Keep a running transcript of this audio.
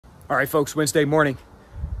All right, folks, Wednesday morning,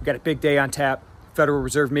 we got a big day on tap. Federal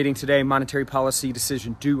Reserve meeting today, monetary policy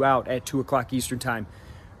decision due out at 2 o'clock Eastern time,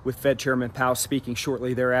 with Fed Chairman Powell speaking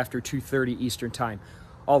shortly thereafter, 2:30 Eastern time.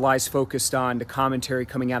 All eyes focused on the commentary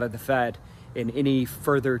coming out of the Fed and any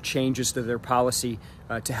further changes to their policy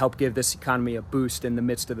to help give this economy a boost in the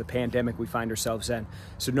midst of the pandemic we find ourselves in.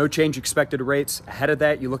 So no change expected to rates. Ahead of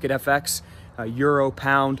that, you look at FX, euro,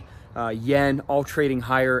 pound, yen, all trading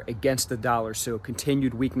higher against the dollar. So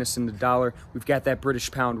continued weakness in the dollar. We've got that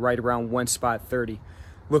British pound right around 1.30.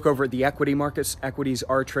 Look over at the equity markets. Equities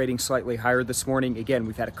are trading slightly higher this morning. Again,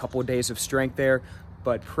 we've had a couple of days of strength there,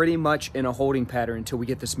 but pretty much in a holding pattern until we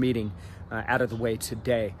get this meeting out of the way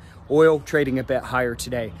today. Oil trading a bit higher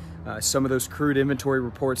today. Some of those crude inventory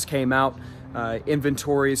reports came out.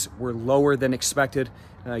 Inventories were lower than expected,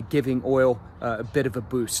 giving oil a bit of a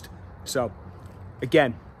boost. So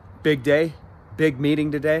again, big day, big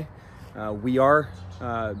meeting today. We are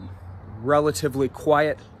relatively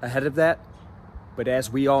quiet ahead of that, but as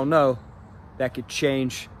we all know, that could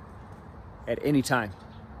change at any time.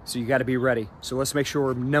 So you got to be ready. So let's make sure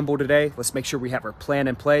we're nimble today. Let's make sure we have our plan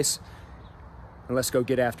in place, and let's go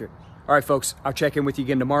get after it. All right, folks, I'll check in with you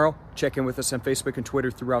again tomorrow. Check in with us on Facebook and Twitter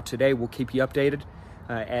throughout today. We'll keep you updated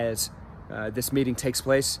as this meeting takes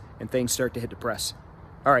place and things start to hit the press.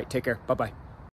 All right, take care. Bye-bye.